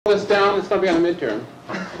it's going to be on the midterm.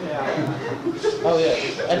 Oh, yeah.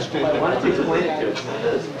 Extra. Why don't you explain it to us?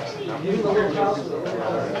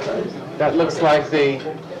 That looks like the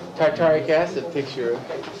tartaric acid picture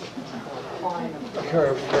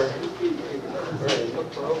curve for.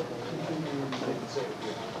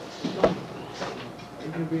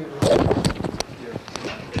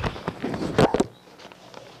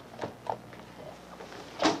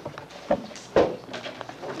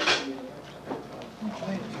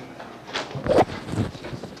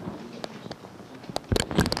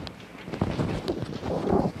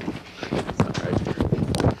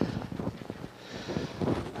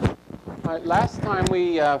 Last time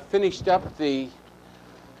we finished up the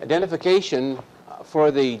identification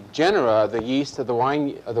for the genera, the yeast of the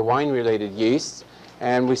wine-related yeasts,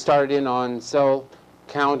 and we started in on cell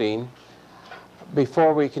counting.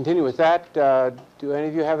 Before we continue with that, do any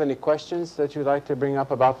of you have any questions that you'd like to bring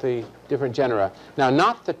up about the different genera? Now,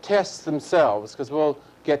 not the tests themselves, because we'll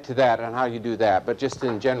get to that and how you do that, but just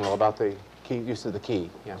in general about the key use of the key.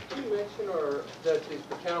 Yeah. Did you mention that these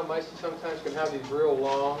Brettanomyces sometimes can have these real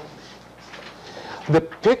long? The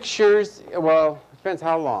pictures, well, it depends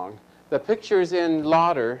how long. The pictures in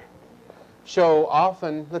Lauder show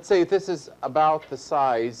often, let's say this is about the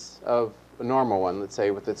size of a normal one, let's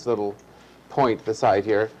say, with its little point at the side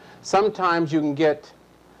here. Sometimes you can get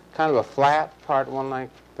kind of a flat part, one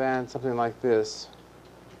like that, something like this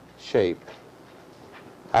shape.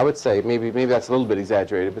 I would say maybe that's a little bit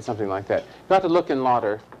exaggerated, but something like that. You have to look in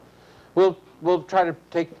Lauder. We'll try to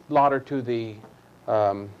take Lauder to the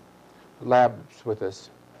labs with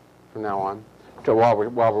us from now on, while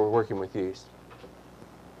we're working with yeast.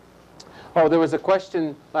 Oh, there was a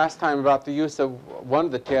question last time about the use of one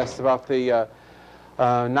of the tests about the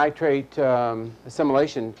nitrate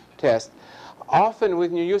assimilation test. Often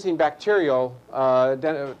when you're using bacterial,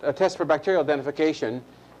 a test for bacterial identification,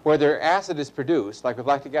 where their acid is produced, like with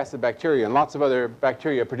lactic acid bacteria and lots of other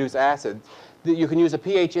bacteria produce acids, you can use a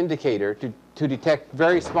pH indicator to detect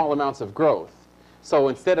very small amounts of growth. So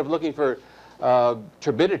instead of looking for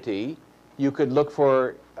turbidity, you could look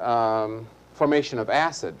for formation of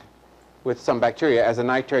acid with some bacteria as a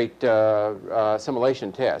nitrate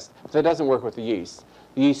assimilation test. But that doesn't work with the yeast.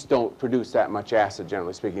 The yeast don't produce that much acid,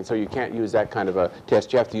 generally speaking, so you can't use that kind of a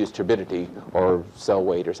test. You have to use turbidity or cell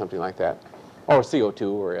weight or something like that, or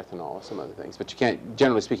CO2 or ethanol or some other things. But you can't,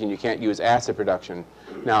 generally speaking, you can't use acid production.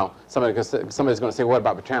 Now, somebody's going to say, what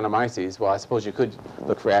about Brettanomyces? Well, I suppose you could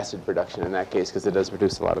look for acid production in that case because it does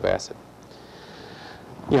produce a lot of acid.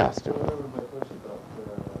 Yeah, Stuart. My question about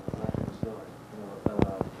lactic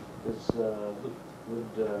acid.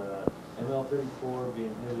 Would ML34 be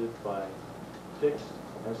inhibited by fixed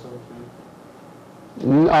SO2?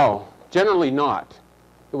 No, generally not.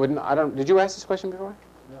 It wouldn't. I don't. Did you ask this question before?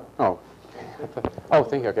 No. Oh. Oh,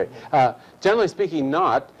 thank you. Okay. Generally speaking,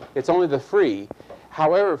 not. It's only the free.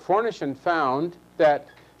 However, Fornishen found that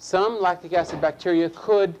some lactic acid bacteria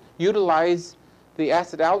could utilize the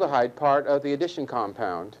acetaldehyde part of the addition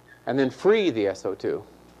compound and then free the SO2.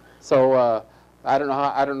 So I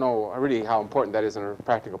don't know really how important that is in a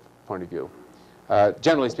practical point of view.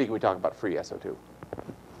 Generally speaking, we talk about free SO2.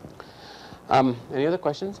 Any other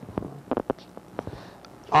questions?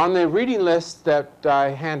 On the reading list that I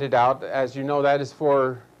handed out, as you know, that's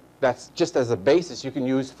just as a basis you can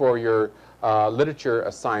use for your literature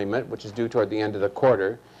assignment, which is due toward the end of the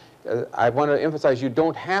quarter. I want to emphasize you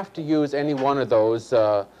don't have to use any one of those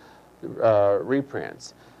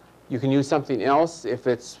reprints. You can use something else if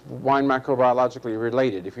it's wine microbiologically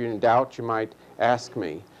related. If you're in doubt, you might ask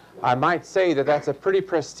me. I might say that that's a pretty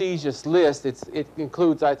prestigious list. It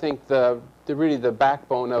includes, I think, really the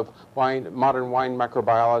backbone of modern wine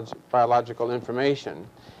microbiological information.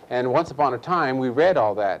 And once upon a time, we read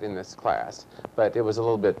all that in this class, but it was a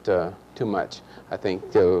little bit too much, I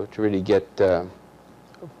think, to really get.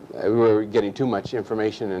 We were getting too much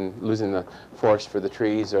information and losing the forest for the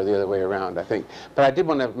trees, or the other way around, I think. But I did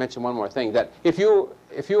want to mention one more thing, that if you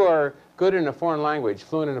are good in a foreign language,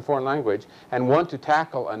 fluent in a foreign language, and want to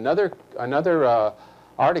tackle another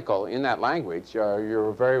article in that language,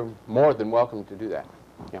 you're very more than welcome to do that.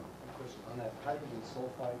 Yeah. On that hydrogen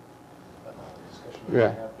sulfide discussion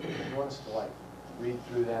Yeah. we have, you want us to read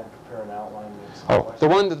through that and prepare an outline and some Oh, questions? the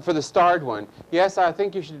one for the starred one. Yes, I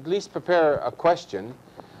think you should at least prepare a question,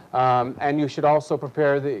 and you should also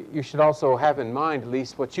have in mind at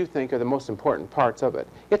least what you think are the most important parts of it.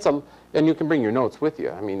 And you can bring your notes with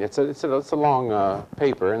you. I mean, it's a long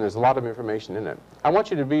paper, and there's a lot of information in it. I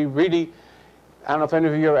want you to be really. I don't know if any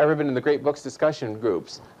of you have ever been in the Great Books discussion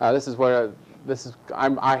groups. I have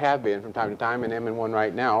been from time to time, and am in one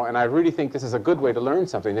right now. And I really think this is a good way to learn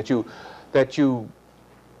something that you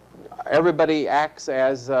everybody acts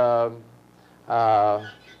as the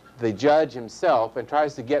judge himself and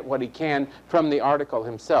tries to get what he can from the article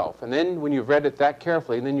himself. And then when you've read it that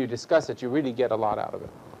carefully and then you discuss it, you really get a lot out of it.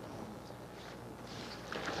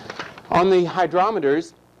 On the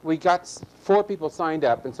hydrometers, we got 4 people signed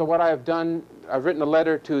up, and so what I've done, I've written a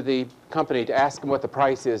letter to the company to ask them what the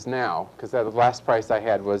price is now, because the last price I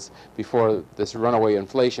had was before this runaway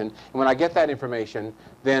inflation. And when I get that information,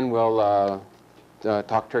 then we'll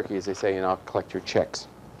talk turkey, as they say, and I'll collect your checks.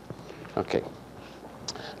 Okay.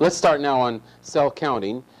 Let's start now on cell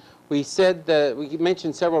counting. We said that we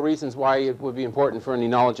mentioned several reasons why it would be important for an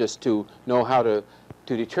enologist to know how to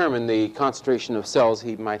determine the concentration of cells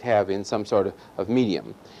he might have in some sort of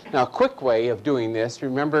medium. Now, a quick way of doing this,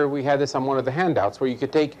 remember we had this on one of the handouts where you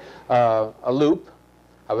could take a loop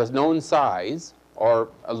of a known size, or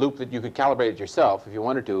a loop that you could calibrate it yourself if you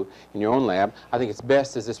wanted to in your own lab. I think it's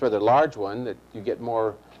best is this rather large one that you get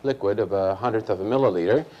more liquid of 1/100th of a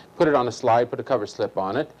milliliter. Put it on a slide, put a cover slip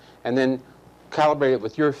on it, and then calibrate it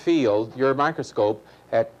with your field, your microscope,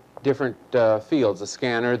 at different fields, the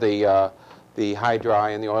scanner, the high dry,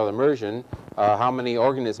 and the oil immersion, how many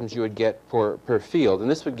organisms you would get per field.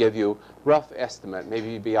 And this would give you rough estimate.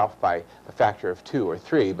 Maybe you'd be off by a factor of 2 or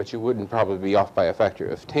 3, but you wouldn't probably be off by a factor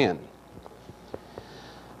of 10.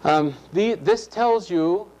 This tells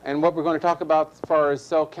you, and what we're going to talk about as far as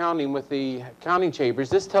cell counting with the counting chambers,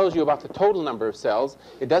 this tells you about the total number of cells.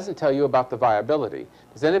 It doesn't tell you about the viability.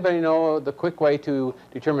 Does anybody know the quick way to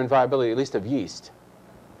determine viability, at least of yeast,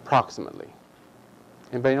 approximately?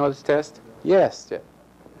 Anybody know this test? Yes, Jeff.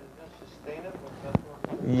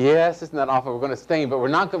 Yes, isn't that awful? We're going to stain, but we're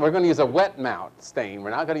going to use a wet mount stain. We're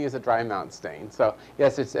not going to use a dry mount stain. So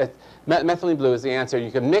yes, methylene blue is the answer.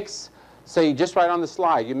 You can mix, say, just right on the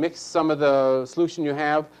slide, you mix some of the solution you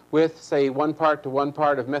have with, say, 1 part to 1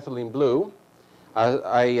 part of methylene blue,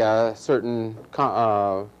 a certain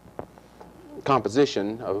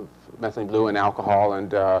composition of methylene blue and alcohol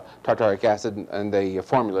and tartaric acid, and the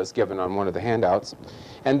formula is given on one of the handouts.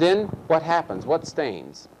 And then what happens? What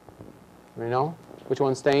stains? You know? Which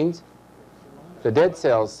one stains? The dead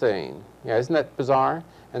cells stain. Yeah, isn't that bizarre?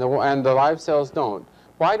 And the live cells don't.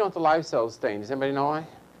 Why don't the live cells stain? Does anybody know why?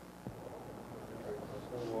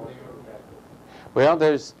 Well,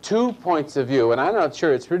 there's 2 points of view, and I'm not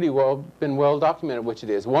sure it's really been well documented which it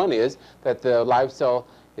is. One is that the live cell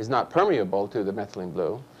is not permeable to the methylene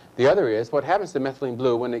blue. The other is what happens to methylene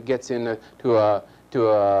blue when it gets into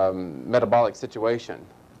a metabolic situation.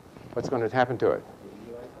 What's going to happen to it?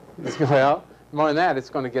 Well, more than that, it's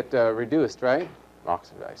going to get reduced, right?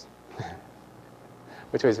 Oxidized.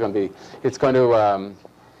 Which way is it going to be? It's going to,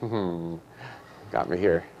 got me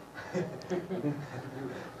here.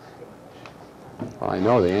 Well, I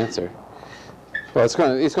know the answer. Well, it's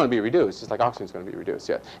going to be reduced, just like oxygen is going to be reduced,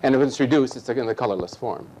 yeah. And if it's reduced, it's in the colorless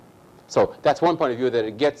form. So that's one point of view, that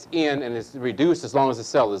it gets in and is reduced as long as the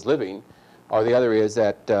cell is living, or the other is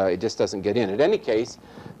that it just doesn't get in. In any case,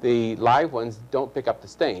 the live ones don't pick up the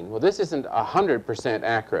stain. Well, this isn't 100%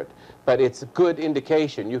 accurate, but it's a good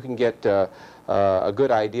indication. You can get a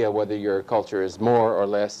good idea whether your culture is more or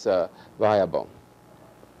less viable.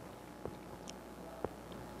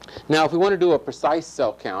 Now, if we want to do a precise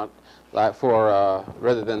cell count,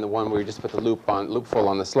 rather than the one where we just put the loopful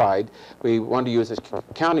on the slide, we want to use this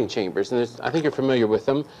counting chambers. And I think you're familiar with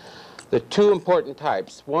them. The 2 important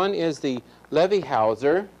types. One is the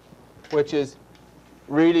Levy-Hauser, which is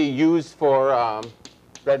really used for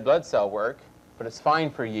red blood cell work, but it's fine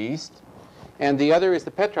for yeast. And the other is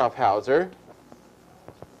the Petroff-Hauser,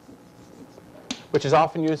 which is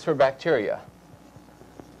often used for bacteria.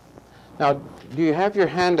 Now, do you have your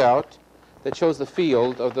handout that shows the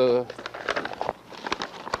field of the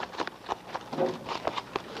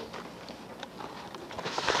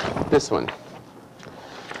this one?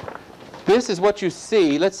 This is what you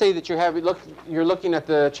see. Let's say that you're looking at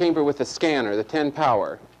the chamber with the scanner, the 10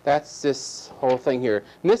 power. That's this whole thing here.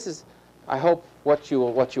 And this is, I hope, what you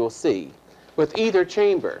will see with either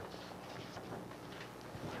chamber.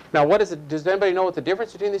 Now, what is it? Does anybody know what the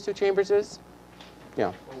difference between these 2 chambers is?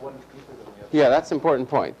 Yeah. Well, one is deeper than the other. Yeah, that's an important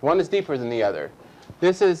point. One is deeper than the other.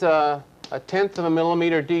 This is a 1/10 of a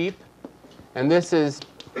millimeter deep, and this is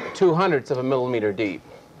 2/100 of a millimeter deep.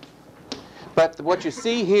 But what you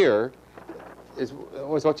see here is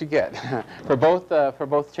what you get for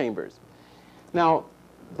both chambers. Now,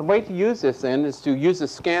 the way to use this then is to use the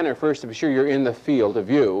scanner first to be sure you're in the field of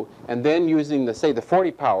view, and then using the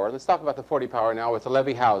 40 power. Let's talk about the 40 power now with the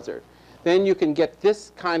Levy-Hauser. Then you can get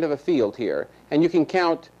this kind of a field here, and you can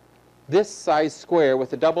count this size square with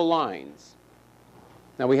the double lines.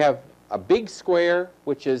 Now we have a big square,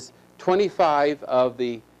 which is 25 of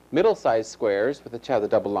the middle-sized squares, which have the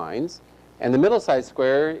double lines. And the middle-sized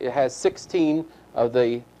square, it has 16 of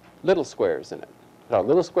the little squares in it. So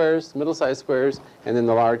little squares, middle-sized squares, and then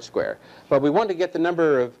the large square. But we want to get the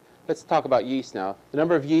number of, let's talk about yeast now, the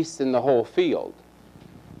number of yeasts in the whole field.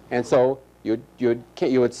 And so you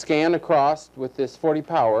would scan across with this 40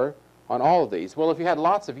 power on all of these. Well, if you had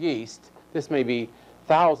lots of yeast, this may be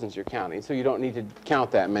thousands you're counting, so you don't need to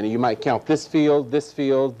count that many. You might count this field, this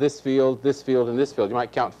field, this field, this field, and this field. You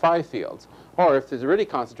might count 5 fields. Or if it's really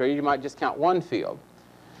concentrated, you might just count 1 field.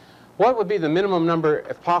 What would be the minimum number,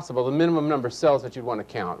 if possible, the minimum number of cells that you'd want to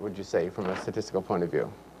count, would you say, from a statistical point of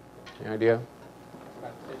view? Any idea?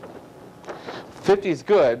 50 is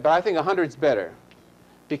good, but I think 100 is better,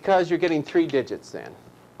 because you're getting 3 digits then.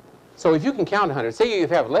 So if you can count 100, say you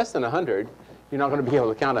have less than 100, you're not going to be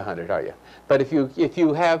able to count 100, are you? But if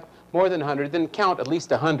you have more than 100, then count at least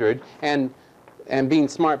 100. And being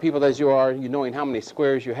smart people as you are, you knowing how many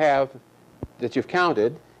squares you have that you've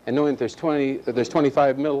counted, and knowing that there's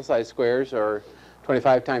 25 middle-sized squares or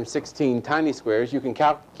 25 times 16 tiny squares, you can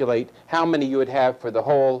calculate how many you would have for the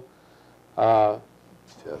whole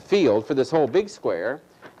field, for this whole big square.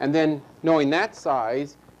 And then knowing that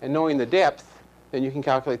size and knowing the depth, then you can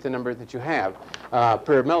calculate the number that you have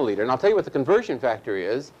per milliliter. And I'll tell you what the conversion factor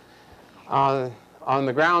is on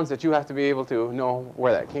the grounds that you have to be able to know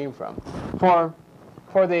where that came from. For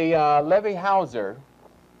the Levy-Hauser,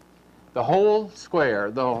 the whole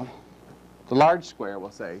square, the large square,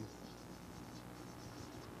 we'll say,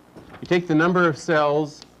 you take the number of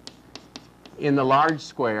cells in the large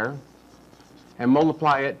square and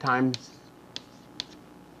multiply it times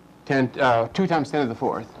 2 times 10 to the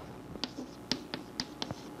 4th.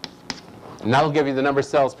 And that'll give you the number of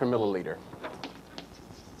cells per milliliter.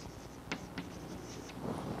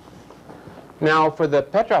 Now, for the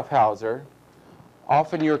Petrov-Hauser,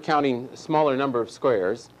 often you're counting a smaller number of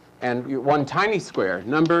squares. And one tiny square,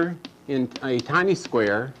 number in a tiny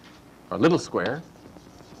square, or little square,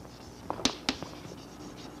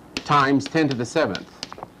 times 10 to the 7th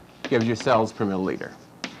gives you cells per milliliter.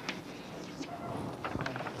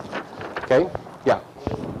 Okay? Yeah.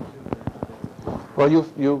 Well,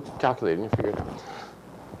 you calculated and you figured it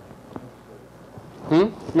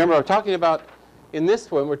out. Remember, we're talking about, in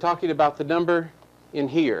this one, we're talking about the number in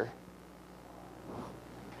here.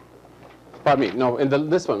 Pardon me, no, in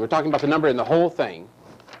this one, we're talking about the number in the whole thing.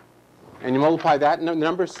 And you multiply that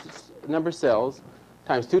number of cells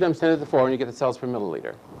times 2 times 10 to the 4, and you get the cells per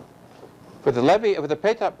milliliter. For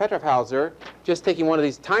the Petrov-Hauser, just taking one of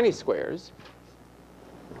these tiny squares,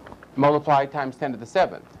 multiply times 10 to the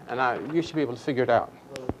 7th. And you should be able to figure it out.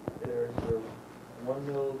 So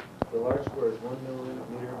the large square is 1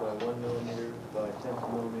 millimeter by 1 millimeter by 10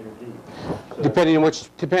 millimeter deep. So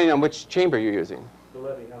Depending on which chamber you're using. the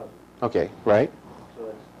Levy-Hauser. Okay, right? So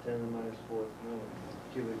that's 10 to the minus 4th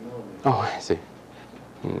cubic millimeter. Oh, I see.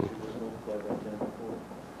 You just multiply by 10 to the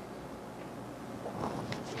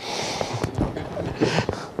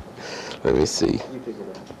 4th. Let me see. You figure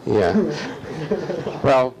it out. Yeah.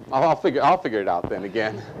 Well, I'll figure it out then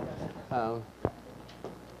again.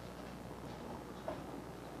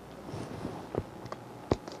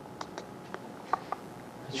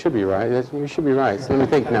 It should be right. You should be right. So let me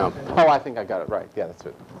think now. Oh, I think I got it right. Yeah, that's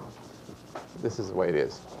it. This is the way it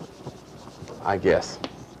is, I guess.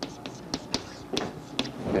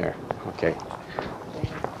 There. Okay.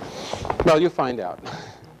 Well, you'll find out.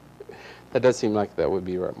 That does seem like that would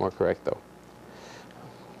be more correct, though.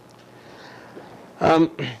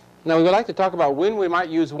 Now, we would like to talk about when we might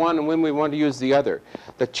use one and when we want to use the other.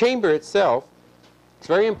 The chamber itself, it's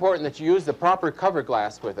very important that you use the proper cover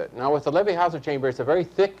glass with it. Now, with the Levy-Hauser chamber, it's a very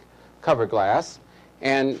thick cover glass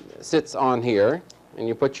and sits on here. And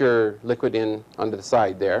you put your liquid in onto the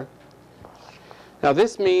side there. Now,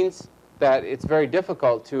 this means that it's very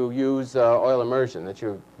difficult to use oil immersion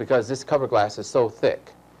because this cover glass is so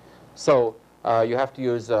thick. So you have to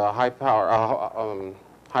use high power,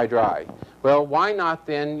 high dry. Well, why not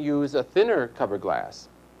then use a thinner cover glass,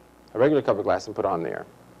 a regular cover glass, and put on there?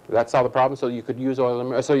 Does that solve the problem? So you could use oil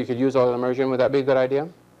immersion. Would that be a good idea?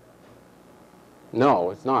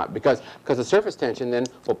 No, it's not, because the surface tension then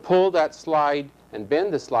will pull that slide and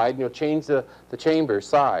bend the slide, and you'll change the chamber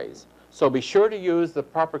size. So be sure to use the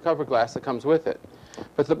proper cover glass that comes with it.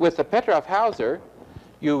 But with the Petrov-Hauser,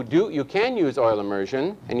 you can use oil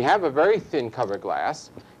immersion, and you have a very thin cover glass.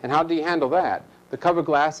 And how do you handle that? The cover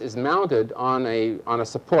glass is mounted on a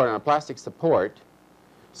support, on a plastic support,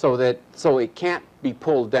 so it can't be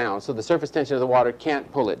pulled down. So the surface tension of the water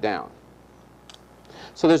can't pull it down.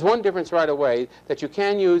 So there's one difference right away, that you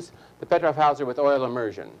can use the Petrov-Hauser with oil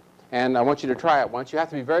immersion. And I want you to try it once. You have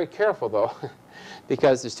to be very careful, though,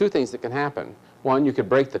 because there's two things that can happen. One, you could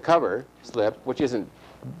break the cover slip, which is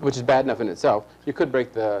bad enough in itself. You could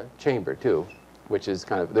break the chamber too, which is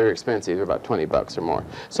kind of very expensive. They're about 20 bucks or more.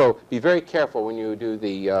 So be very careful when you do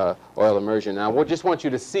the oil immersion. Now, we just want you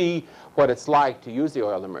to see what it's like to use the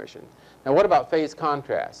oil immersion. Now, what about phase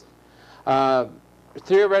contrast?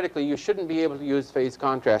 Theoretically, you shouldn't be able to use phase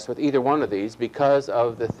contrast with either one of these because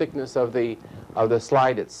of the thickness of the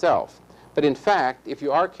slide itself. But in fact, if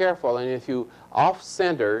you are careful and if you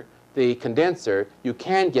off-center the condenser, you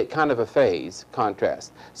can get kind of a phase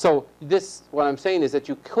contrast. So what I'm saying is that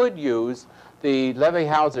you could use the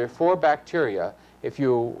Levi-Hauser for bacteria if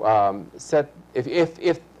you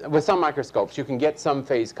with some microscopes you can get some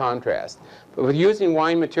phase contrast. But with using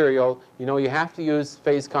wine material, you have to use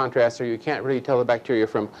phase contrast or you can't really tell the bacteria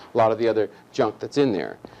from a lot of the other junk that's in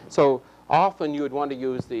there. So often you would want to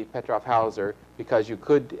use the Petroff-Hauser because you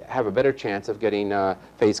could have a better chance of getting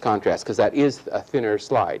phase contrast because that is a thinner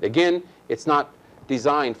slide. Again, it's not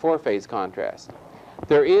designed for phase contrast.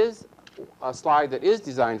 There is a slide that is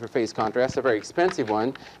designed for phase contrast, a very expensive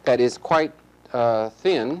one, that is quite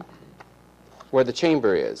thin where the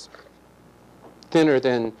chamber is. Thinner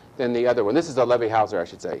than the other one. This is a Levi-Hauser, I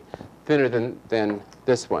should say. Thinner than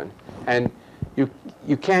this one. And you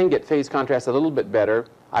can get phase contrast a little bit better.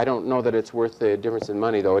 I don't know that it's worth the difference in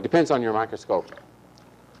money, though. It depends on your microscope.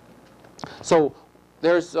 So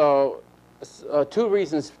there's two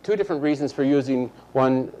different reasons for using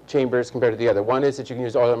one chamber as compared to the other. One is that you can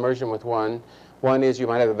use oil immersion with one. One is you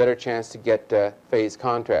might have a better chance to get phase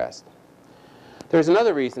contrast. There's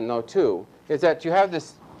another reason, though, too, is that you have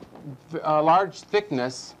this large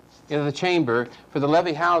thickness in the chamber for the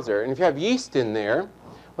Levi-Hauser. And if you have yeast in there,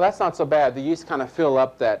 well, that's not so bad. The yeast kind of fill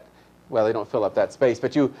up that, well, they don't fill up that space,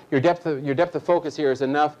 but your depth of focus here is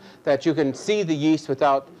enough that you can see the yeast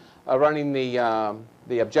without running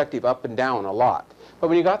the objective up and down a lot. But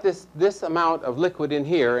when you got this amount of liquid in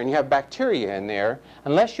here and you have bacteria in there,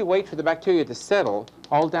 unless you wait for the bacteria to settle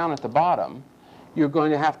all down at the bottom, you're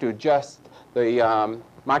going to have to adjust the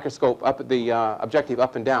microscope up, the objective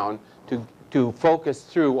up and down to focus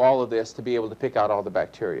through all of this to be able to pick out all the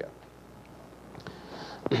bacteria.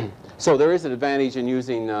 So there is an advantage in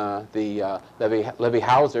using the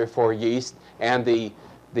Levi-Hauser for yeast and the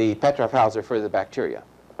Petroff-Hauser for the bacteria,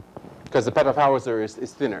 because the Petroff-Hauser is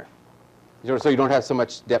thinner, so you don't have so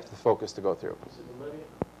much depth of focus to go through.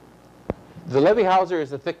 The Levi-Hauser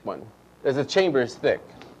is a thick one, as the chamber is thick,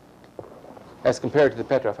 as compared to the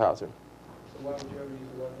Petroff-Hauser. So why would you ever use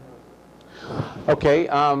the Levi-Hauser? Okay,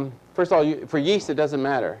 first of all, for yeast it doesn't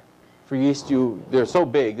matter. For yeast, they're so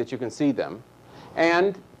big that you can see them.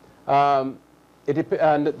 And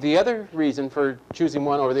the other reason for choosing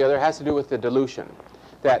one over the other has to do with the dilution.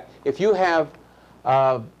 That if you have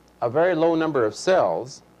a very low number of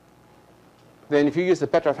cells, then if you use the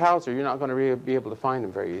Petroff-Hauser, you're not going to really be able to find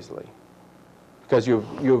them very easily, because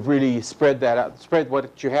you've really spread that out, spread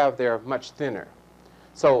what you have there much thinner.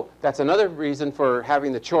 So that's another reason for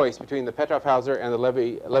having the choice between the Petroff-Hauser and the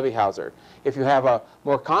Levi-Hauser. If you have a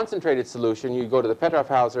more concentrated solution, you go to the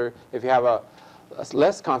Petroff-Hauser. If you have a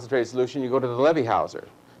less concentrated solution, you go to the Levi-Hauser.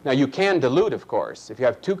 Now you can dilute, of course. If you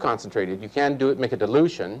have too concentrated, you can make a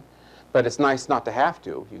dilution, but it's nice not to have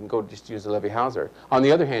to. You can go just use the Levi-Hauser. On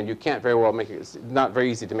the other hand, you can't very well make it. It's not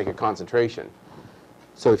very easy to make a concentration.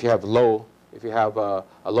 So if you have a low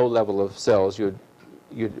level of cells, you're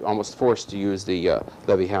almost forced to use the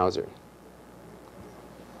Levi-Hauser.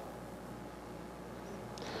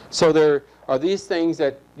 So there are these things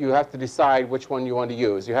that you have to decide which one you want to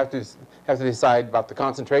use. You have to decide about the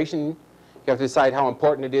concentration. You have to decide how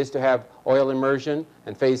important it is to have oil immersion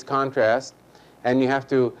and phase contrast. And you have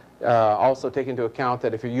to also take into account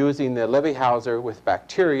that if you're using the Levi-Hauser with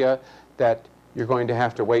bacteria, that you're going to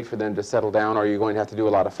have to wait for them to settle down, or you're going to have to do a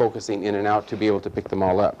lot of focusing in and out to be able to pick them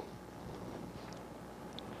all up.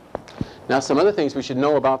 Now, some other things we should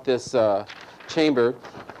know about this chamber,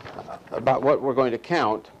 about what we're going to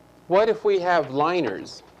count. What if we have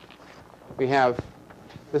liners?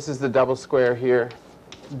 This is the double square here,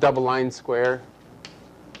 double line square.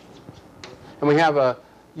 And we have a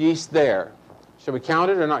yeast there. Should we count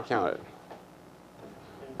it or not count it?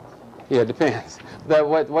 Yeah, it depends.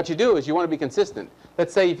 What you do is you want to be consistent.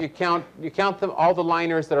 Let's say if you count all the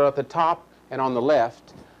liners that are at the top and on the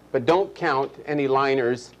left, but don't count any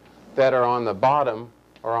liners that are on the bottom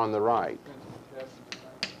or on the right.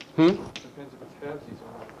 Depends if it's cavities or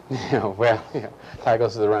not. Yeah, well, yeah, that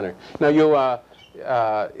goes to the runner. No, you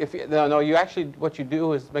actually, what you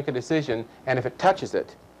do is make a decision, and if it touches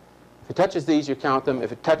these, you count them.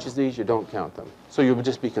 If it touches these, you don't count them. So you would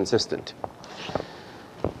just be consistent.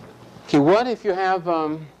 Okay, what if you have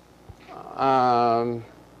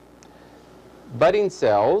budding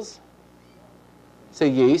cells, say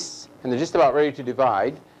yeasts, and they're just about ready to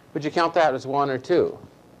divide, would you count that as 1 or 2?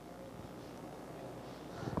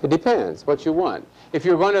 It depends what you want. If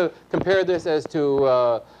you're going to compare this as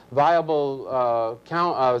to viable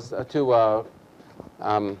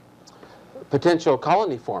potential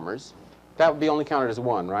colony formers, that would be only counted as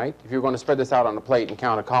 1, right? If you're going to spread this out on a plate and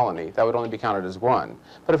count a colony, that would only be counted as 1.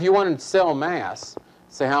 But if you wanted cell mass,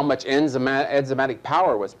 say how much enzymatic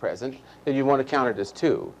power was present, then you want to count it as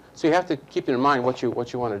 2. So you have to keep in mind what you want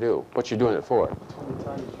to do, what you're doing it for. Between the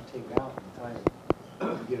times you take it out and the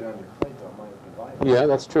time you get it on your plate, though, might divide. Yeah,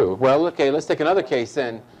 that's true. Well, okay, let's take another case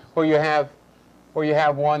then, where you have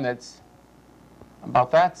one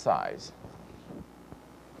about that size,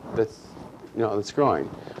 that's growing.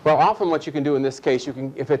 Well, often what you can do in this case, if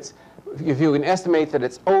you can estimate that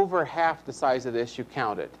it's over half the size of this, you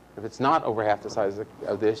count it. If it's not over half the size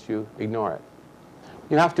of this, you ignore it.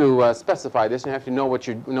 You have to specify this. You have to know what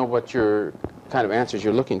your kind of answers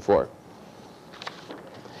you're looking for.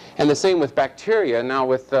 And the same with bacteria. Now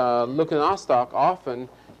with Leuconostoc, often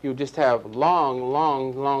you just have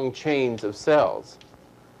long chains of cells.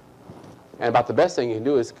 And about the best thing you can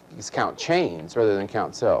do is count chains rather than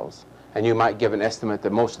count cells. And you might give an estimate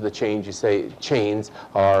that most of the chains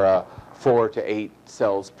are 4 to 8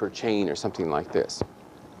 cells per chain or something like this.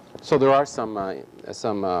 So there are some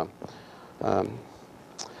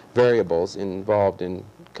variables involved in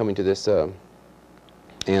coming to this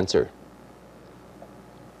answer.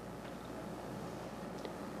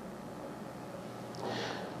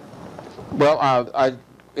 Well,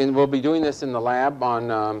 we'll be doing this in the lab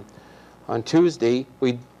on Tuesday.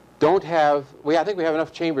 I think we have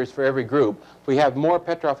enough chambers for every group. We have more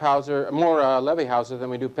Levi-Hauser than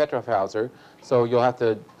we do Petroff-Hauser, so you have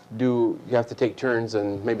to take turns,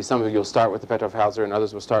 and maybe some of you will start with the Petroff-Hauser and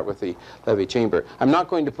others will start with the Levy chamber. I'm not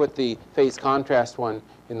going to put the phase contrast one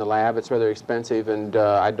in the lab. It's rather expensive, and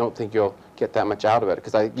I don't think you'll get that much out of it,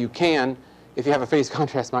 because you can, if you have a phase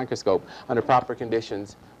contrast microscope under proper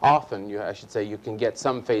conditions, often, I should say, you can get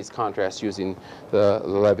some phase contrast using the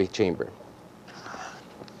Levy chamber.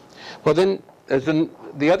 Well, then,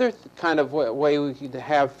 the other kind of way we could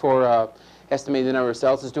have for estimating the number of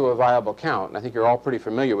cells is do a viable count. And I think you're all pretty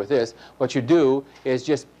familiar with this. What you do is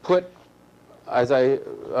just put, as I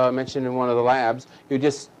mentioned in one of the labs, you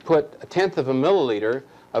just put 1/10 of a milliliter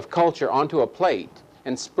of culture onto a plate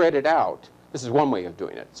and spread it out. This is one way of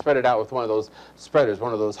doing it. Spread it out with one of those spreaders,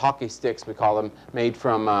 one of those hockey sticks, we call them, made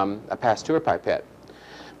from a Pasteur pipette.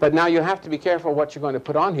 But now you have to be careful what you're going to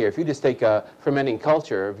put on here. If you just take a fermenting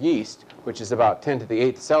culture of yeast, which is about 10 to the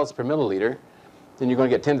 8th cells per milliliter, then you're going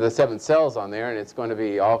to get 10 to the 7th cells on there, and it's going to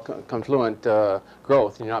be all confluent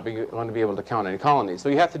growth, and you're not going to be able to count any colonies. So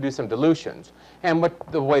you have to do some dilutions. And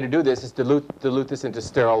the way to do this is dilute this into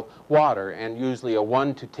sterile water, and usually a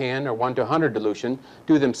 1 to 10 or 1 to 100 dilution.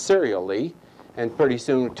 Do them serially, and pretty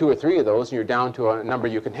soon 2 or 3 of those, and you're down to a number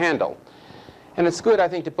you can handle. And it's good, I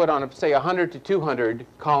think, to put on, say, 100 to 200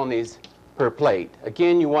 colonies per plate.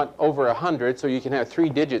 Again, you want over 100, so you can have 3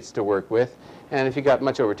 digits to work with. And if you got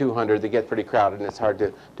much over 200, they get pretty crowded, and it's hard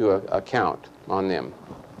to do a count on them.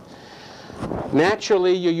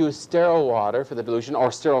 Naturally, you use sterile water for the dilution,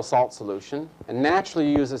 or sterile salt solution. And naturally,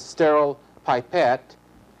 you use a sterile pipette,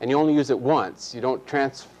 and you only use it once. You don't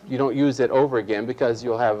use it over again, because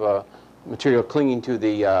you'll have material clinging to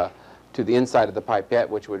the inside of the pipette,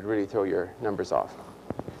 which would really throw your numbers off.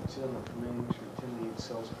 So on the fermenting mixture, 10 to 8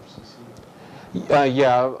 cells per cc?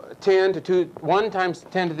 Yeah, 1 times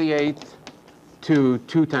 10 to the 8th to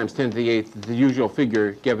 2 times 10 to the 8th is the usual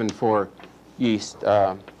figure given for yeast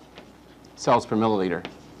cells per milliliter.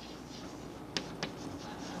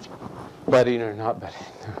 Budding or not budding.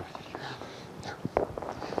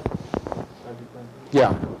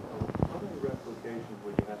 Yeah. How many replications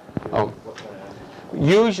would you have to do? Oh. What kind of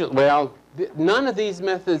Usually, well, none of these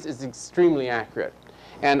methods is extremely accurate.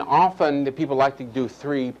 And often the people like to do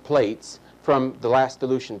 3 plates from the last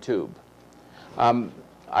dilution tube.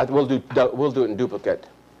 We'll do it in duplicate,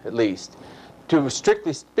 at least.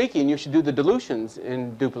 Strictly speaking, you should do the dilutions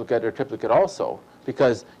in duplicate or triplicate also,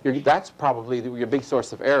 because that's probably your big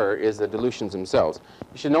source of error, is the dilutions themselves.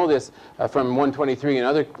 You should know this from 123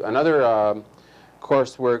 and another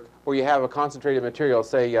coursework where you have a concentrated material,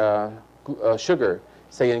 say sugar,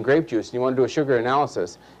 say in grape juice, and you want to do a sugar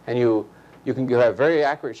analysis, and you have very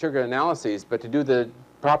accurate sugar analyses, but to do the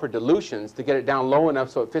proper dilutions to get it down low enough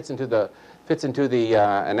so it fits into the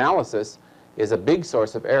analysis is a big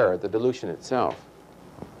source of error, the dilution itself.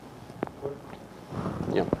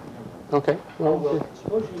 Yeah. Okay. Well,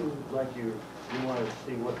 suppose you want to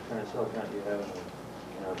see what kind of cell count you have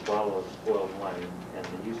in a bottle of spoiled wine and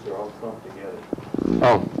the yeasts are all clumped together.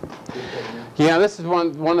 Oh. Yeah, this is one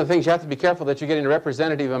of the things you have to be careful that you're getting a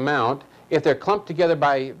representative amount. If they're clumped together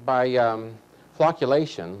by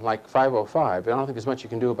flocculation, like 505, I don't think there's much you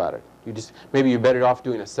can do about it. Maybe you're better off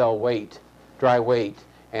doing a cell weight, dry weight,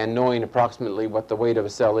 and knowing approximately what the weight of a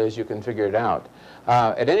cell is, you can figure it out.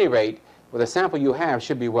 At any rate, the sample you have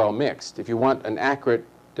should be well mixed. If you want an accurate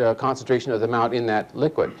concentration of the amount in that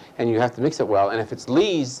liquid, and you have to mix it well. And if it's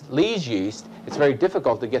Lee's yeast, it's very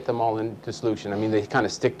difficult to get them all into solution. I mean, they kind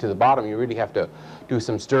of stick to the bottom. You really have to do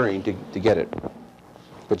some stirring to get it.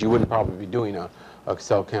 But you wouldn't probably be doing a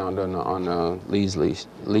cell count on Lee's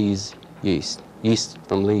yeast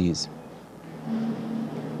from Lee's.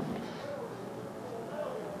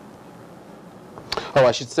 Oh,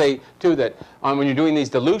 I should say, too, that when you're doing these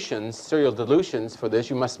dilutions, serial dilutions for this,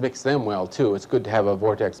 you must mix them well, too. It's good to have a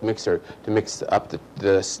vortex mixer to mix up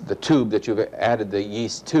the tube that you've added the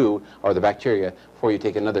yeast to, or the bacteria, before you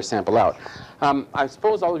take another sample out. I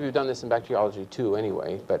suppose all of you have done this in bacteriology, too,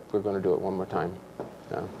 anyway, but we're going to do it one more time.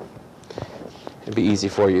 It'd be easy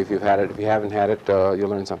for you if you've had it. If you haven't had it, you'll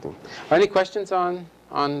learn something. Any questions on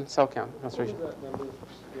cell count, concentration?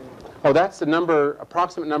 Oh, that's the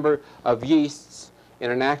approximate number of yeasts in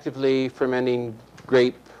an actively fermenting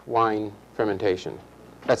grape wine fermentation.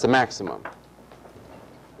 That's the maximum.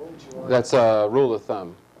 That's a rule of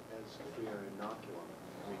thumb. As for your inoculum,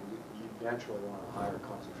 I mean, you naturally want a higher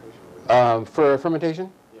concentration. For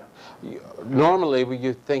fermentation? Yeah. Normally,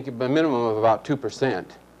 you think a minimum of about 2%.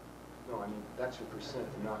 No, I mean, that's your percent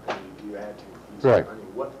inoculum you add to it. Right. I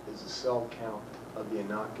mean, what is the cell count of the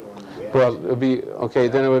inoculum you add Well, to it would be, okay,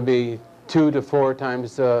 then it would be 2 to 4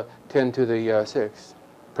 times 10 to the 6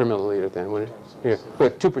 per milliliter then, wouldn't it? Yeah,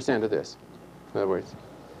 with 2% of this, in other words.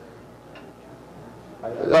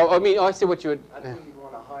 I see what you would... I think you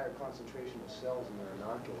want a higher concentration of cells in your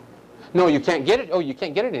inoculum. No, you can't get it. Oh, you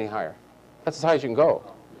can't get it any higher. That's as high as you can go.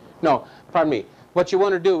 No, pardon me. What you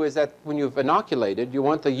want to do is that when you've inoculated, you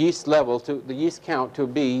want the yeast count to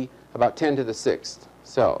be about 10 to the 6th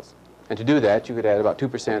cells. And to do that, you could add about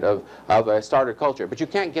 2% of a starter culture. But you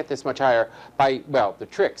can't get this much higher by, well, the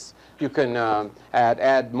tricks. You can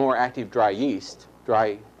add more active dry yeast,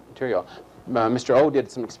 dry material. Mr. O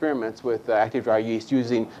did some experiments with active dry yeast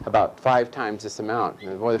using about 5 times this amount.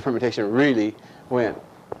 And boy, the fermentation really went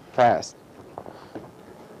fast.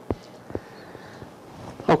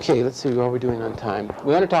 Okay, let's see what we're doing on time.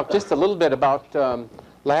 We want to talk just a little bit about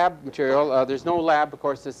lab material. There's no lab, of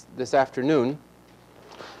course, this afternoon.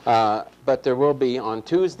 But there will be on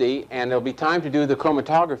Tuesday, and there'll be time to do the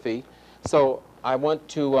chromatography. So I want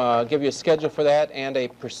to give you a schedule for that and a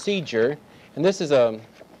procedure. And this is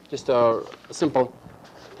just a simple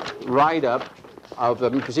write-up of the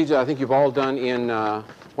procedure I think you've all done in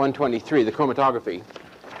 123, the chromatography.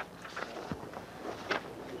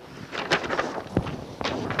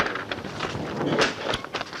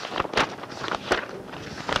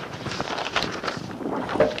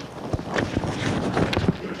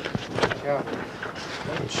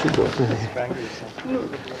 Should go through there.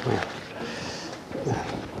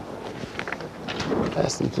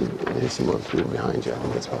 There's some more people behind you. I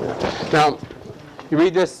think that's probably right. Now, you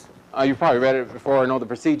read this. You've probably read it before or know the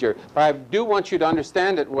procedure. But I do want you to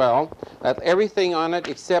understand it well. That everything on it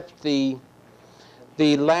except the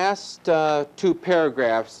last 2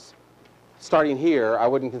 paragraphs, starting here, I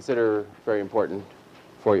wouldn't consider very important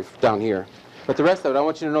for you down here. But the rest of it, I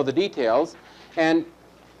want you to know the details. And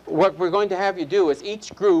what we're going to have you do is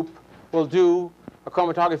each group will do a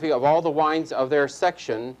chromatography of all the wines of their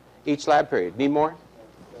section each lab period. Need more?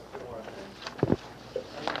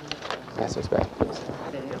 That's what's back. Is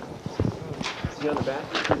he on the back?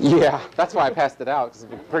 Yeah, that's why I passed it out, because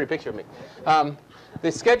it's a pretty picture of me.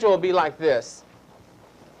 The schedule will be like this.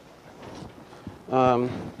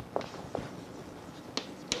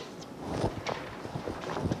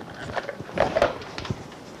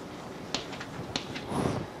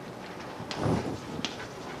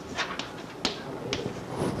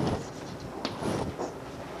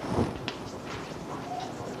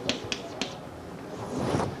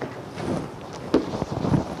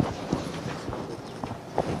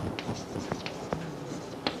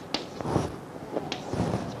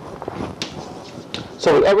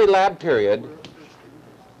 So every lab period,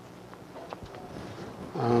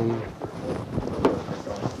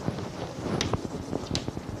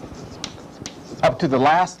 up to the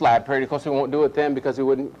last lab period, of course we won't do it then because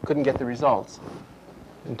we couldn't get the results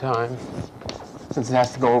in time, since it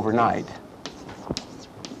has to go overnight.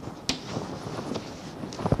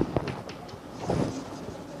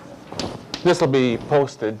 This will be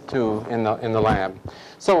posted too in the lab.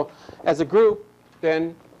 So as a group,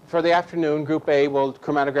 then for the afternoon, Group A will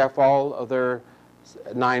chromatograph all of their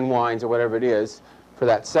 9 wines or whatever it is for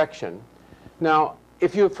that section. Now,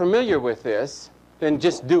 if you're familiar with this, then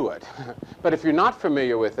just do it. But if you're not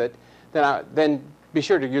familiar with it, then be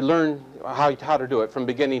sure to learn how to do it from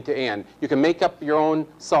beginning to end. You can make up your own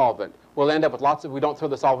solvent. We'll end up with lots of, we don't throw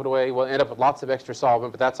the solvent away, we'll end up with lots of extra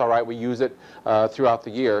solvent, but that's all right, we use it throughout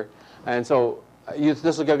the year. And so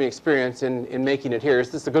this will give me experience in making it here.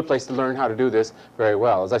 This is a good place to learn how to do this very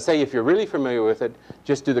well. As I say, if you're really familiar with it,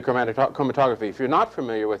 just do the chromatography. If you're not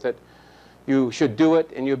familiar with it, you should do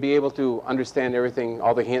it, and you'll be able to understand everything,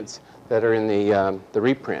 all the hints that are in the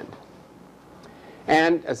reprint.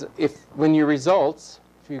 And when your results,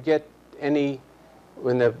 if you get any,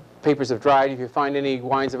 when the papers have dried, if you find any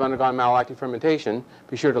wines have undergone malolactic fermentation,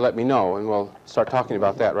 be sure to let me know, and we'll start talking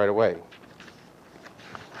about that right away.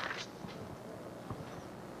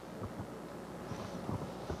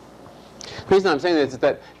 The reason I'm saying this is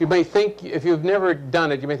that you may think, if you've never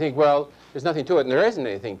done it, you may think, well, there's nothing to it, and there isn't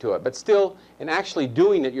anything to it. But still, in actually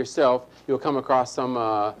doing it yourself, you'll come across some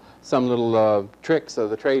little tricks of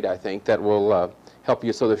the trade, I think, that will help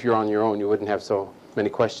you so that if you're on your own, you wouldn't have so many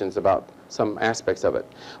questions about some aspects of it.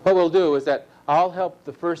 What we'll do is that I'll help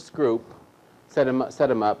the first group set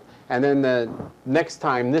them up, and then the next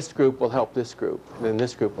time this group will help this group, and then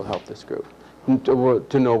this group will help this group,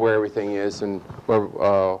 to know where everything is and where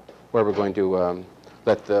we're going to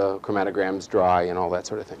let the chromatograms dry and all that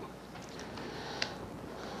sort of thing.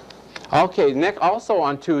 Okay, also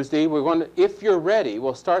on Tuesday, we're going to, if you're ready,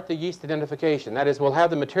 we'll start the yeast identification. That is, we'll have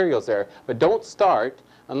the materials there, but don't start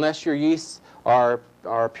unless your yeasts are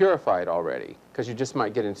purified already, because you just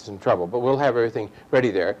might get into some trouble. But we'll have everything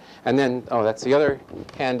ready there. And then, that's the other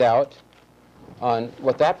handout on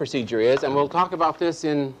what that procedure is. And we'll talk about this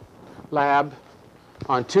in lab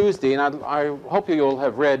on Tuesday. And I hope you'll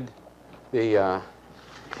have read the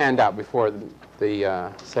handout before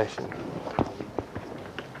the session.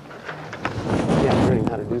 Yeah, I'm learning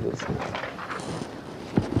how to do this.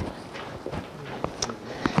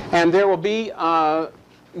 And there will be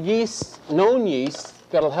yeasts, known yeasts,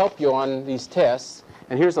 that'll help you on these tests.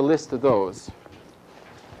 And here's a list of those.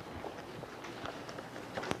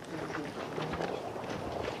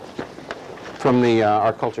 From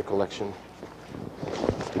our culture collection.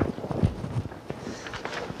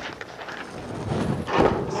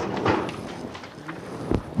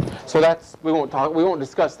 So we won't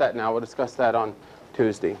discuss that now. We'll discuss that on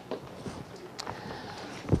Tuesday.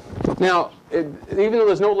 Now, even though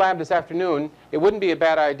there's no lab this afternoon, it wouldn't be a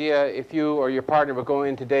bad idea if you or your partner would go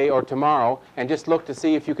in today or tomorrow and just look to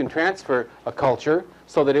see if you can transfer a culture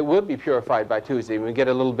so that it would be purified by Tuesday and we get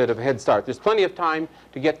a little bit of a head start. There's plenty of time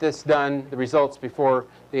to get this done, the results, before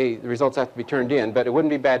the results have to be turned in, but it wouldn't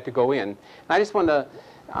be bad to go in. And I just want to,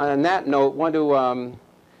 on that note, want to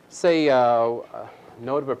say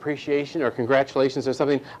note of appreciation or congratulations or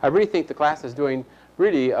something. I really think the class is doing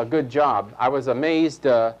really a good job. I was amazed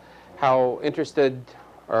how interested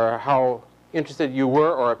you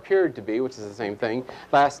were or appeared to be, which is the same thing.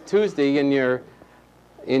 Last Tuesday in your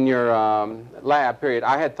lab period,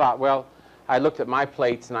 I had thought, well, I looked at my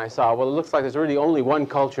plates and I saw, well, it looks like there's really only one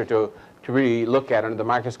culture to really look at under the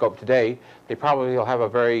microscope today. They probably will have a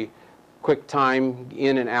very quick time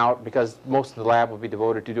in and out because most of the lab will be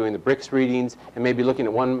devoted to doing the Brix readings and maybe looking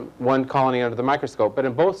at one colony under the microscope. But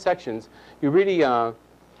in both sections, you really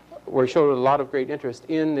showed a lot of great interest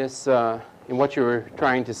in this, in what you were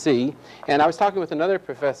trying to see. And I was talking with another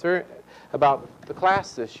professor about the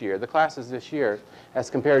classes this year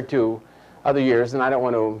as compared to other years. And I don't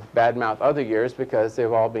want to badmouth other years because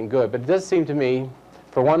they've all been good. But it does seem to me,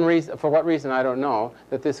 for what reason I don't know,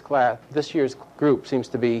 that this year's group seems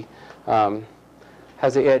to be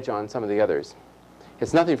has the edge on some of the others.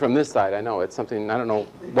 It's nothing from this side, I know. It's something, I don't know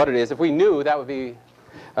what it is. If we knew, that would be,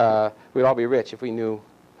 we'd all be rich if we knew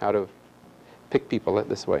how to pick people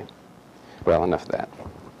this way. Well, enough of that.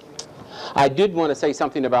 I did want to say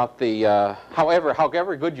something about the,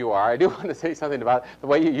 however good you are, I do want to say something about the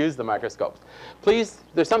way you use the microscopes. Please,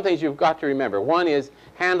 there's some things you've got to remember. One is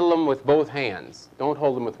handle them with both hands. Don't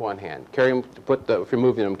hold them with one hand. Carry them, if you're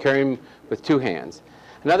moving them, carry them with two hands.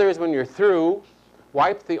 Another is when you're through,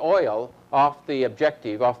 wipe the oil off the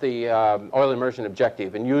objective, off the oil immersion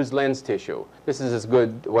objective, and use lens tissue. This is a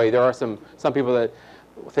good way. There are some people that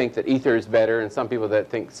think that ether is better, and some people that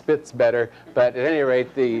think spit's better. But at any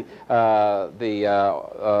rate, the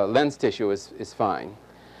lens tissue is fine.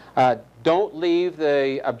 Don't leave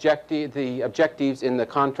the objectives in the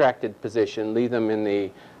contracted position. Leave them in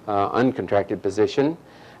the uncontracted position.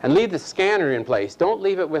 And leave the scanner in place. Don't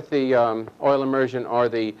leave it with the oil immersion or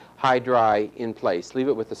the high dry in place. Leave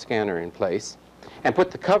it with the scanner in place. and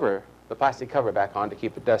put the cover, the plastic cover back on to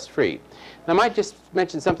keep it dust free. And I might just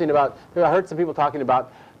mention something about, I heard some people talking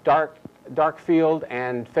about dark field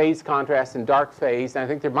and phase contrast and dark phase, and I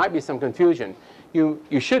think there might be some confusion.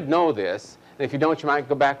 You should know this, and if you don't, you might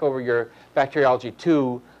go back over your Bacteriology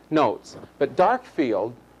 2 notes. But dark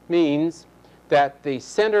field means that the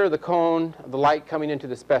center of the cone of the light coming into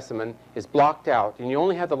the specimen is blocked out, and you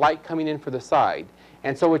only have the light coming in for the side.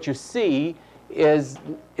 And so what you see is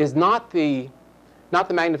not the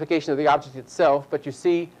magnification of the object itself, but you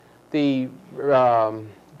see the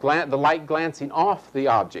light glancing off the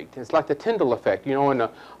object. It's like the Tyndall effect. You know,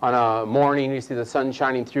 on a morning, you see the sun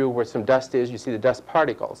shining through where some dust is, you see the dust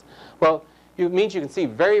particles. Well, it means you can see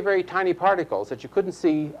very, very tiny particles that you couldn't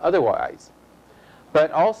see otherwise.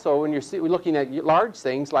 But also, when we're looking at large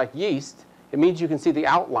things like yeast, it means you can see the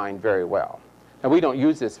outline very well. And we don't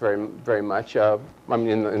use this very much, I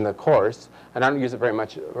mean, in the course, and I don't use it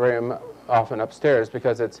very often upstairs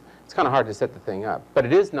because it's kind of hard to set the thing up. But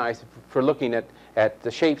it is nice for looking at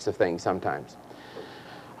the shapes of things sometimes.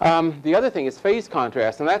 The other thing is phase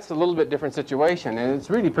contrast, and that's a little bit different situation, and it's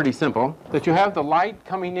really pretty simple. That you have the light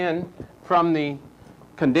coming in from the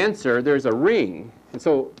condenser, there's a ring, and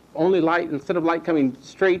so only light, instead of light coming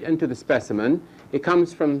straight into the specimen, it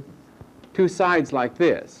comes from two sides like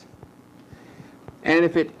this. And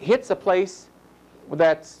if it hits a place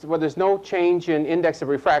where there's no change in index of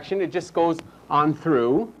refraction, it just goes on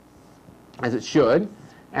through, as it should.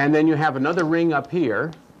 And then you have another ring up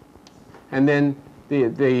here. And then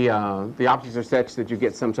the optics are such that you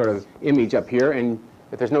get some sort of image up here. And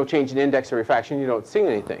if there's no change in index of refraction, you don't see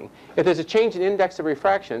anything. If there's a change in index of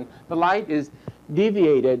refraction, the light is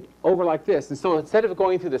deviated over like this. And so instead of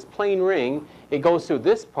going through this plain ring, it goes through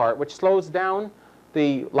this part, which slows down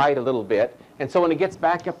the light a little bit. And so when it gets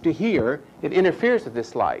back up to here, it interferes with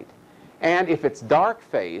this light. And if it's dark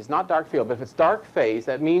phase, not dark field, but if it's dark phase,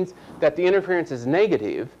 that means that the interference is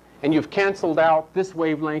negative, and you've canceled out this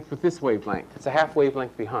wavelength with this wavelength. It's a half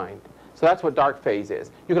wavelength behind. So that's what dark phase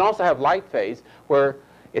is. You can also have light phase, where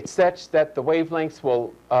it's such that the wavelengths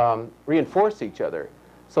will reinforce each other,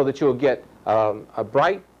 so that you'll get a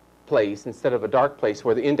bright place instead of a dark place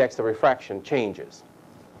where the index of refraction changes.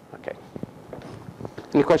 Okay.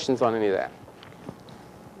 Any questions on any of that?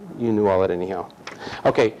 You knew all that anyhow.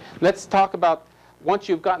 Okay, let's talk about, once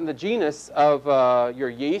you've gotten the genus of your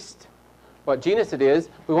yeast, what genus it is,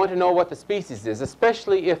 we want to know what the species is,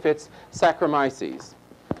 especially if it's Saccharomyces.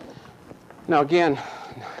 Now again,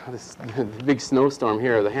 this big snowstorm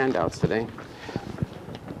here are the handouts today.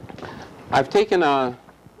 I've taken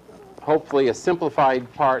hopefully a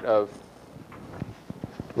simplified part of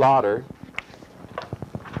Lauder,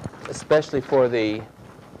 especially for the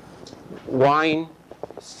wine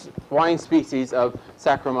species of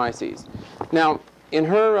Saccharomyces. Now, in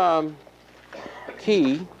her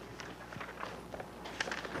key,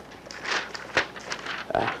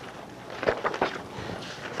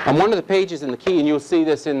 on one of the pages in the key, and you'll see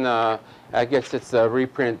this in, I guess it's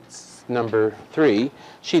reprint number 3,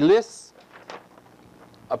 she lists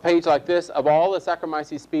a page like this of all the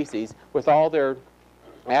Saccharomyces species with all their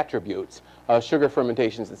attributes, sugar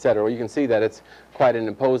fermentations, etc. Well, you can see that it's quite an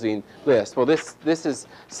imposing list. Well, this is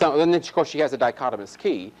some, and then of course she has a dichotomous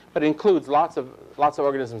key, but it includes lots of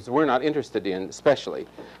organisms we're not interested in, especially.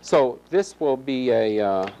 So this will be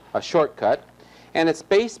a shortcut, and it's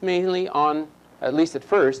based mainly on, at least at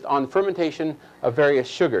first, on fermentation of various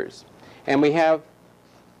sugars. And we have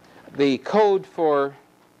the code for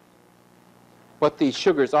what these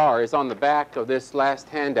sugars are is on the back of this last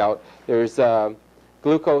handout. There's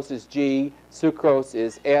glucose is G, sucrose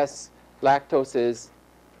is S, lactose is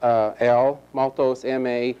L, maltose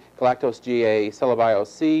Ma, galactose Ga, cellobiose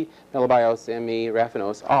C, melobiose Me,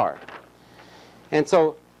 raffinose R. And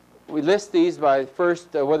so we list these by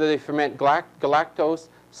first whether they ferment galactose,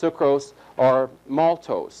 sucrose, or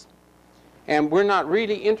maltose. And we're not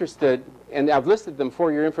really interested, and I've listed them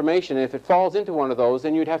for your information, and if it falls into one of those,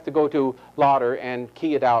 then you'd have to go to Lauder and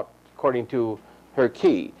key it out according to her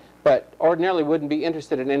key. But ordinarily wouldn't be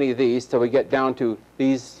interested in any of these till we get down to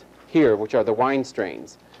these here, which are the wine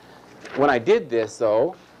strains. When I did this,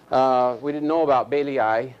 though, we didn't know about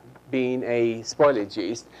Baileyii being a spoilage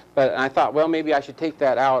yeast, but I thought, well, maybe I should take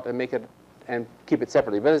that out and make it and keep it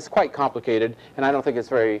separately. But it's quite complicated, and I don't think it's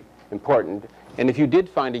very important. And if you did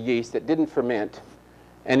find a yeast that didn't ferment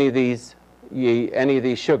any of these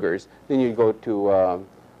sugars, then you'd go to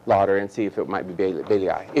Lauder and see if it might be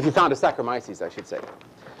Baileyii. If you found a Saccharomyces, I should say.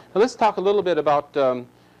 Now let's talk a little bit about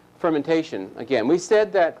fermentation. Again, we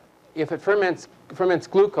said that if it ferments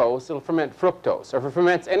glucose, it'll ferment fructose. Or if it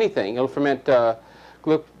ferments anything, it'll ferment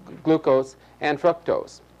glucose and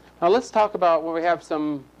fructose. Now let's talk about where we have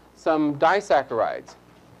some disaccharides.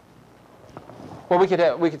 Well, we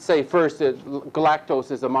could say first that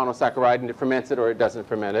galactose is a monosaccharide and it ferments it or it doesn't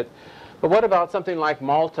ferment it. But what about something like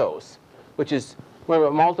maltose, which is,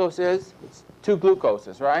 remember what maltose is? It's 2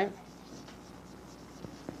 glucoses, right?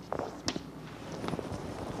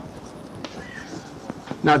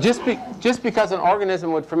 Now, just because an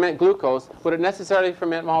organism would ferment glucose, would it necessarily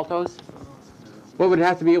ferment maltose? What would it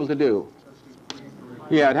have to be able to do?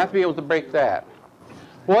 Yeah, it'd have to be able to break that.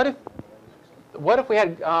 What if we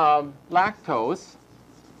had lactose,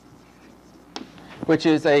 which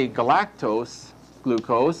is a galactose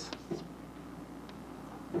glucose,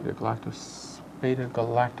 glucose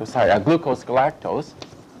galactose.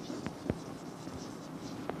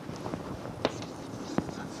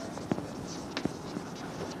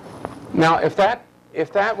 Now, if that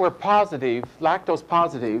were positive, lactose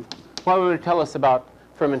positive, what would it tell us about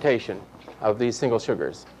fermentation of these single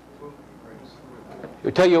sugars?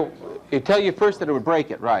 It'd tell you first that it would break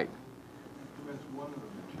it, right?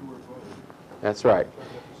 That's right.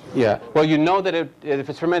 Yeah. Well, you know that if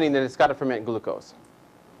it's fermenting, then it's got to ferment glucose.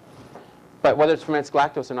 But whether it ferments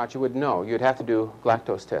galactose or not, you wouldn't know. You'd have to do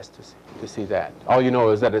galactose tests to see that. All you know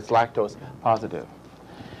is that it's lactose positive.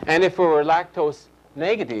 And if it were lactose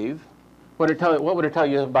negative, what would it tell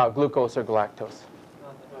you about glucose or galactose?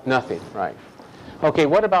 Nothing, right. Okay,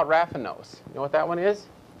 what about raffinose? You know what that one is?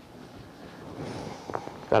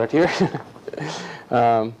 Got it here?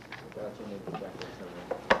 I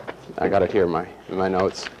got it here in my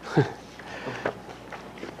notes.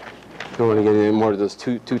 Don't want to get any more of those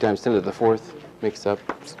 2 times 10 to the 4th mixed up.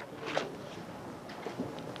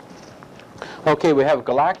 Okay, we have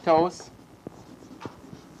galactose.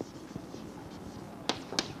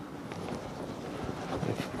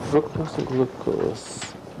 Fructose and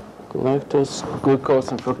glucose. Galactose,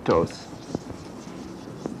 glucose, and fructose.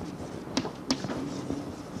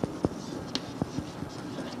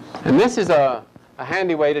 And this is a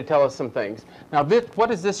handy way to tell us some things. Now,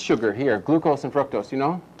 what is this sugar here? Glucose and fructose, you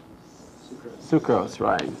know? Sucrose,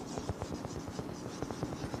 right.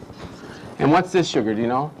 And what's this sugar, do you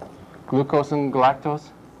know? Glucose and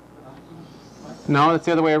galactose? No, it's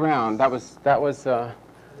the other way around. That was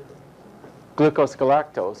glucose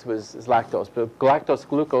galactose is lactose, but galactose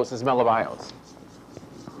glucose is melibiose.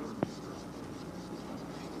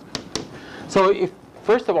 So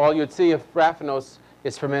first of all, you'd see if raffinose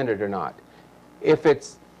is fermented or not. If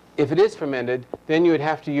it is fermented, then you would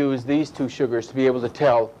have to use these 2 sugars to be able to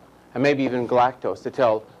tell, and maybe even galactose, to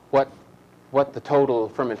tell what the total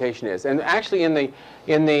fermentation is. And actually in the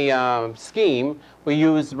scheme, we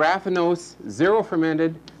use raffinose 0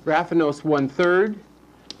 fermented, raffinose 1/3,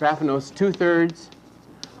 raffinose 2/3,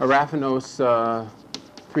 or raffinose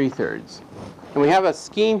 3/3. And we have a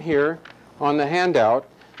scheme here on the handout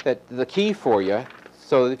that the key for you.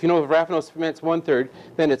 So if you know if raffinose ferments 1/3,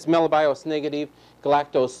 then it's melibiose negative.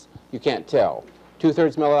 Galactose, you can't tell.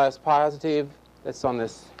 2/3 melibiose positive. That's on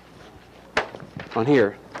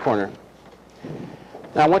here, corner.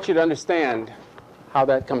 Now I want you to understand how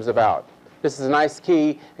that comes about. This is a nice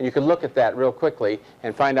key, and you can look at that real quickly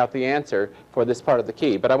and find out the answer for this part of the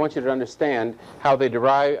key. But I want you to understand how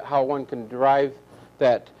one can derive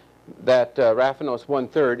that raffinose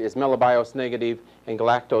 1/3 is melibiose negative and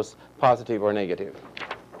galactose positive or negative.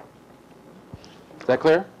 Is that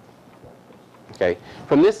clear? Okay.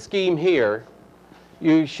 From this scheme here,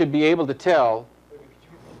 you should be able to tell.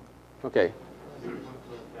 Okay.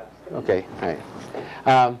 Okay. All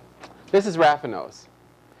right. This is raffinose.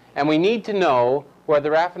 And we need to know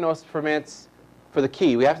whether raffinose ferments for the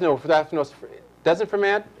key. We have to know if raffinose doesn't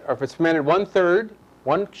ferment, or if it's fermented 1/3,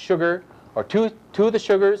 1 sugar, or two of the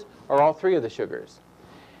sugars, or all 3 of the sugars.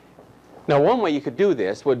 Now, one way you could do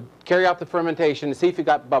this would carry out the fermentation and see if you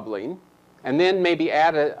got bubbling, and then maybe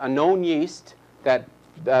add a known yeast that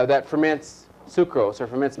ferments sucrose or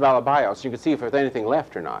ferments melibiose. You can see if there's anything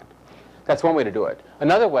left or not. That's one way to do it.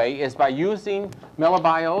 Another way is by using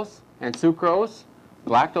melibiose and sucrose,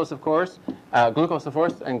 galactose, of course, glucose, of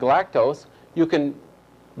course, and galactose. You can,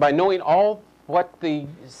 by knowing all what the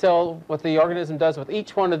organism does with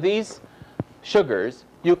each one of these sugars,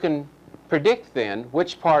 you can predict then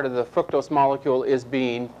which part of the fructose molecule is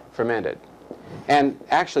being fermented. And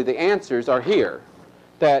actually, the answers are here.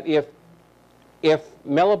 That if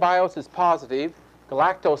melibiose is positive,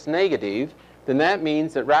 galactose negative, then that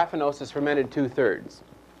means that raffinose is fermented 2/3.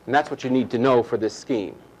 And that's what you need to know for this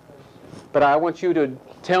scheme. But I want you to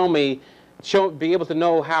tell me, be able to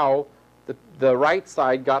know how the right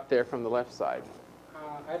side got there from the left side.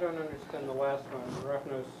 I don't understand the last one.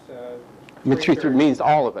 Raffinose 3/3 means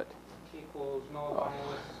all of it. equals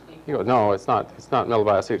melibiose You go, no, it's not. It's not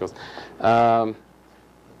metabioceuticals.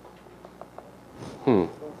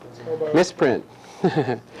 Misprint.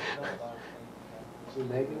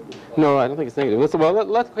 No, I don't think it's negative.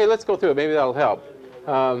 Let's go through it. Maybe that'll help.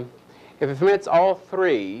 If it ferments all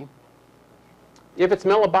three, if it's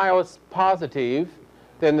metabios positive,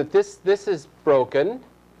 then this is broken,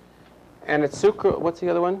 and it's sucrose. What's the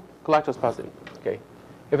other one? Galactose positive. Okay.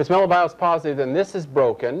 If it's metabios positive, then this is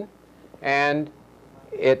broken, and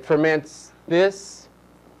it ferments this.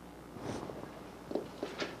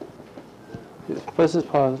 This is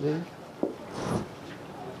positive.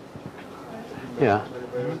 Yeah.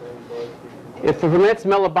 If it ferments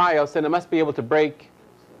metabios, then it must be able to break.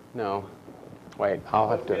 No. Wait, I'll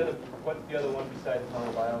have to. What's the other one besides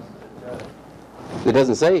monobios? It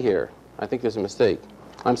doesn't say here. I think there's a mistake.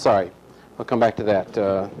 I'm sorry. I'll come back to that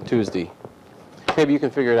Tuesday. Maybe you can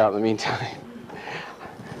figure it out in the meantime.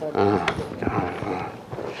 God.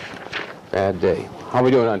 Bad day. How are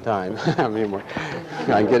we doing on time? How many more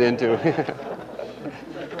I can get into?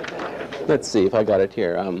 Let's see if I got it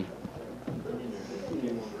here.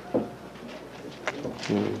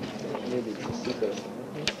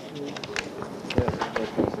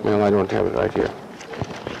 No, I don't have it right here.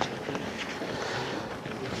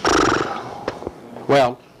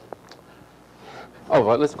 Well,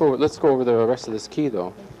 let's go over the rest of this key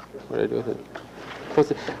though. What did I do with it?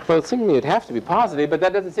 Well, it seems to me it'd have to be positive, but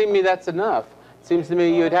that doesn't seem to me that's enough. It seems to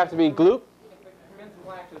me you'd have to be If it ferments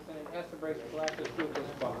lactose, then it has to break the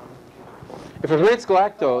lactose-glucose bond. If it ferments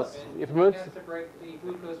galactose, If it has to break the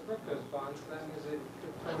glucose-fructose bonds, that means it.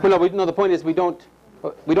 well, no. The point is we don't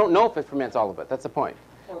know if it ferments all of it. That's the point.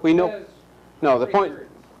 We know. No, the point.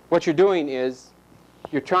 What you're doing is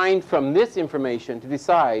you're trying from this information to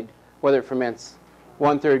decide whether it ferments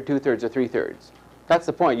 1/3, 2/3, or 3/3. That's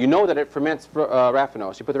the point. You know that it ferments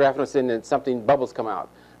raffinose. You put the raffinose in and something bubbles come out,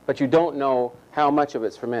 but you don't know how much of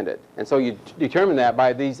it's fermented. And so you determine that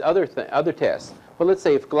by these other tests. Well, let's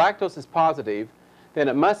say if galactose is positive, then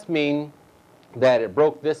it must mean that it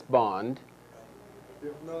broke this bond.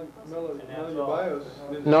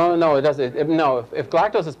 No, it doesn't. If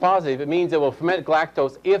galactose is positive, it means it will ferment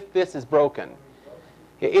galactose if this is broken.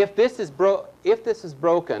 If this is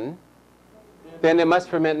broken, then it must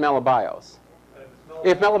ferment metabios.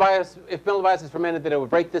 If metabios is fermented, then it would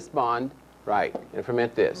break this bond, right, and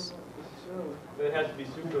ferment this. But it has to be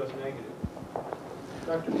sucrose negative.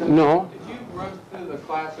 Dr. No. Did you run through the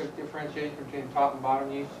classic differentiation between top and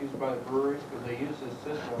bottom yeast used by the breweries? Because they use this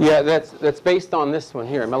system. Yeah, that's based on this one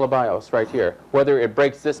here, metabios, right here, whether it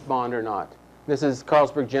breaks this bond or not. This is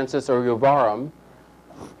Carlsbergensis or Uvarum,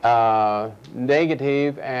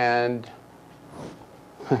 negative, and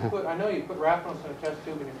I know you put raffinose in a test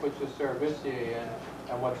tube and you put this cerevisiae in,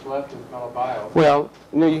 and what's left is metabios. well,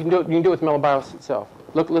 no, you can do it with metabios itself.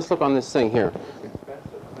 Let's look on this thing here.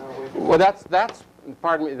 Well, that's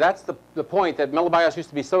pardon me. That's the point, that metabios used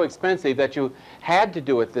to be so expensive that you had to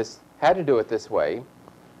do it this way,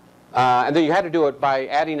 and then you had to do it by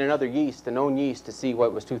adding another yeast, a known yeast, to see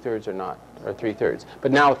what was 2/3 or not, or 3/3.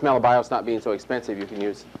 But now with metabios not being so expensive, you can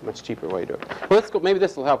use a much cheaper way to do it. Well, let's go. Maybe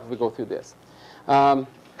this will help if we go through this.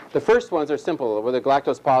 The first ones are simple, whether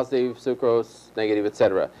galactose positive, sucrose negative,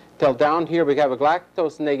 etc. Till down here we have a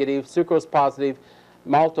galactose negative, sucrose positive,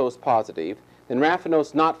 maltose positive, then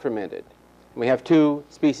raffinose not fermented. We have two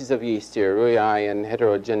species of yeast here, Rui and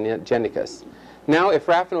Heterogenicus. Now, if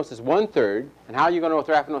raffinose is 1/3, and how are you going to know if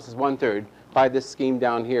raffinose is 1/3? By this scheme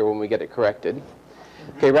down here when we get it corrected.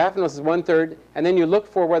 Okay, raffinose is 1/3, and then you look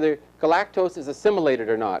for whether galactose is assimilated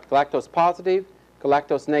or not. Galactose positive,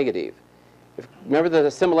 galactose negative. Remember the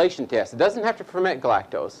assimilation test. It doesn't have to ferment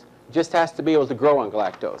galactose. It just has to be able to grow on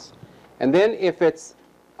galactose. And then if it's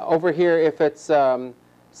over here, if it's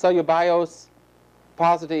cellubiose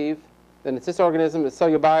positive, then it's this organism. It's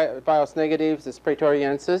cellubiose negative. It's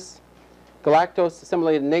Praetoriensis. Galactose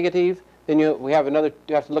assimilated negative. Then you have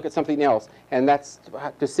to look at something else, and that's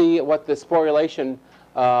to see what the sporulation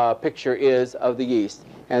picture is of the yeast.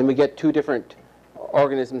 And we get two different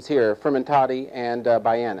organisms here, fermentati and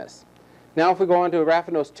bianus. Now if we go on to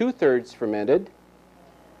raffinose 2/3 fermented,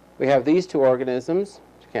 we have these two organisms,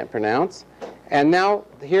 which I can't pronounce. And now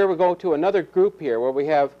here we go to another group here where we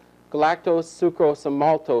have galactose, sucrose, and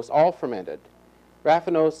maltose all fermented.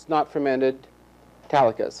 Raffinose not fermented,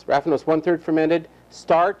 italicus. Raffinose 1/3 fermented,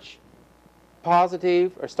 starch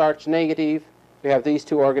positive or starch negative. We have these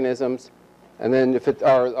two organisms. And then if it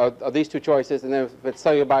are these two choices, and then if it's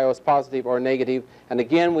cellubiose positive or negative, and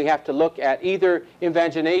again we have to look at either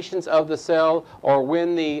invaginations of the cell or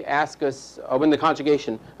when the ascus, or when the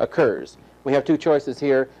conjugation occurs. We have two choices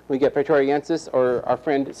here. We get Praetoriensis or our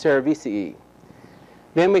friend Cerevisiae.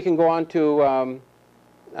 Then we can go on to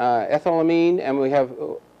ethylamine, and we have,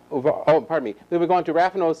 pardon me. Then we go on to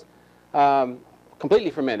raffinose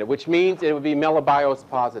completely fermented, which means it would be mellobiose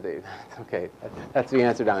positive. Okay, that's the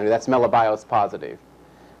answer down here. That's mellobiose positive.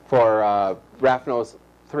 For raffinose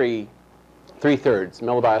 3/3,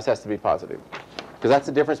 mellobiose has to be positive. Because that's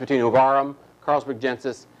the difference between ovarum,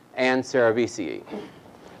 Carlsbergensis, and cerevisiae.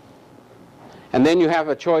 And then you have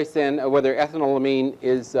a choice then of whether ethanolamine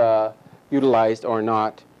is utilized or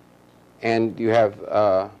not. And you have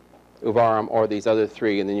ovarum or these other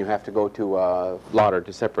three, and then you have to go to Lauder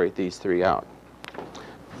to separate these three out.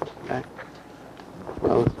 Okay.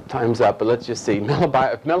 Well, time's up, but let's just see.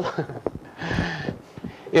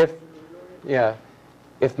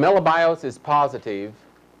 If mellobiose is positive,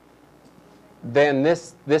 then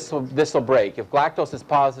this will break. If galactose is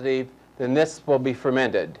positive, then this will be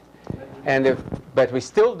fermented. But we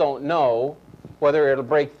still don't know whether it'll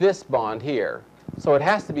break this bond here. So it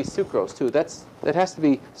has to be sucrose too. It has to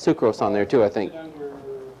be sucrose on there too, I think.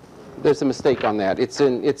 There's a mistake on that. It's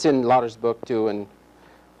in Lauder's book too, and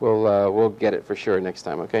we'll get it for sure next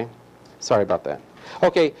time. Okay. Sorry about that.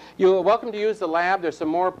 Okay, you're welcome to use the lab. There's some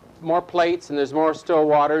more plates, and there's more still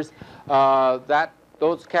waters.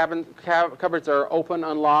 Those cupboards are open,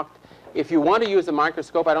 unlocked. If you want to use a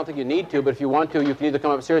microscope, I don't think you need to, but if you want to, you can either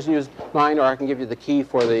come upstairs and use mine, or I can give you the key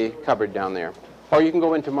for the cupboard down there. Or you can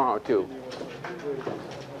go in tomorrow too.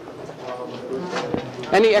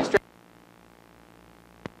 Any extra